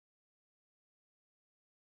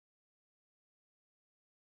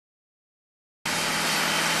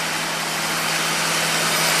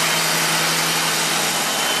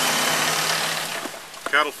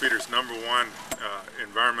cattle feeders' number one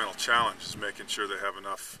environmental challenge is making sure they have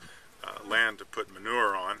enough land to put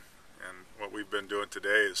manure on. And what we've been doing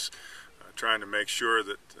today is trying to make sure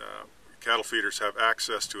that cattle feeders have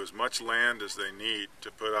access to as much land as they need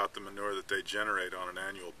to put out the manure that they generate on an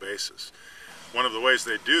annual basis. One of the ways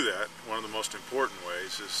they do that, one of the most important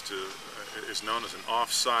ways, is known as an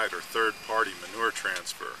off-site or third-party manure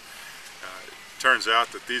transfer. It turns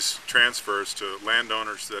out that these transfers to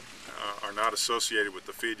landowners that are not associated with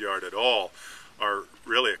the feed yard at all are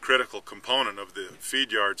really a critical component of the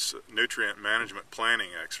feed yard's nutrient management planning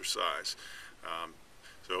exercise.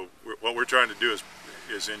 So what we're trying to do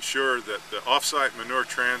is ensure that the off-site manure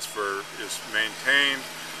transfer is maintained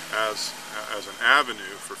as an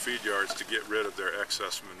avenue for feed yards to get rid of their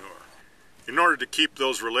excess manure. In order to keep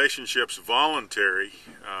those relationships voluntary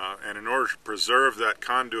and in order to preserve that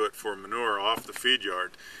conduit for manure off the feed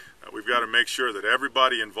yard, we've got to make sure that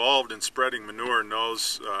everybody involved in spreading manure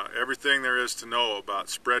knows everything there is to know about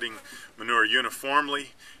spreading manure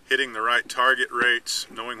uniformly, hitting the right target rates,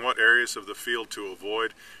 knowing what areas of the field to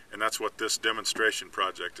avoid, and that's what this demonstration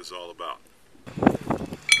project is all about.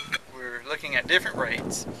 We're looking at different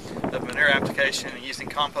rates of manure application and using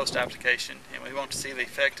compost application, and we want to see the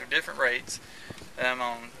effect of different rates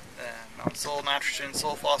on soil nitrogen,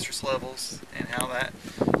 soil phosphorus levels, and how that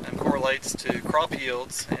correlates to crop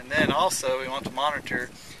yields. And then also we want to monitor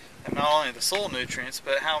not only the soil nutrients,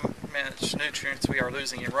 but how much nutrients we are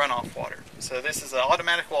losing in runoff water. So this is an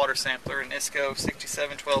automatic water sampler, an ISCO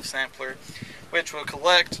 6712 sampler, which will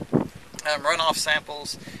collect runoff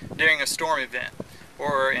samples during a storm event,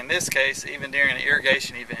 or in this case even during an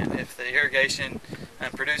irrigation event. If the irrigation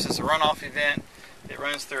produces a runoff event, it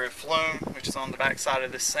runs through a flume, which is on the back side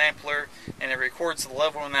of this sampler, and it records the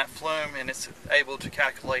level in that flume, and it's able to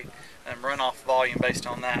calculate runoff volume based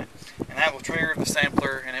on that. And that will trigger the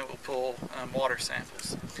sampler, and it will pull water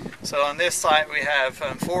samples. So on this site we have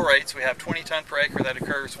 4 rates. We have 20 ton per acre that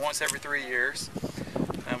occurs once every 3 years.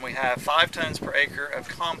 We have 5 tons per acre of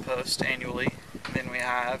compost annually. And then we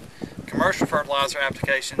have commercial fertilizer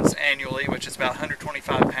applications annually, which is about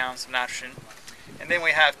 125 pounds of nitrogen. And then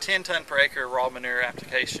we have 10 ton per acre raw manure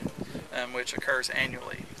application, which occurs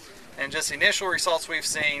annually. And just the initial results we've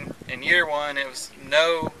seen in year 1, it was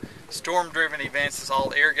no storm-driven events, it's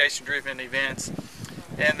all irrigation-driven events.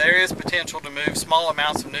 And there is potential to move small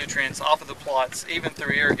amounts of nutrients off of the plots, even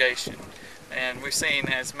through irrigation. And we've seen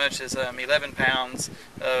as much as 11 pounds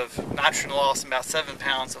of nitrogen loss and about 7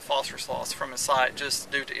 pounds of phosphorus loss from a site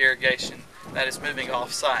just due to irrigation that is moving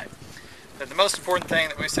off-site. But the most important thing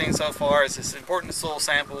that we've seen so far is it's important to soil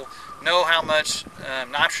sample, know how much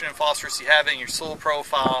nitrogen and phosphorus you have in your soil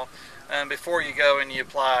profile before you go and you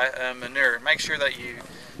apply manure. Make sure that you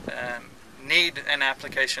need an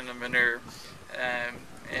application of manure,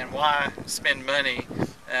 and why spend money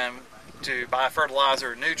to buy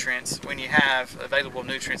fertilizer or nutrients when you have available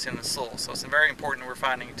nutrients in the soil. So it's very important, we're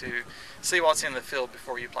finding, to see what's in the field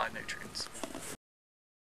before you apply nutrients.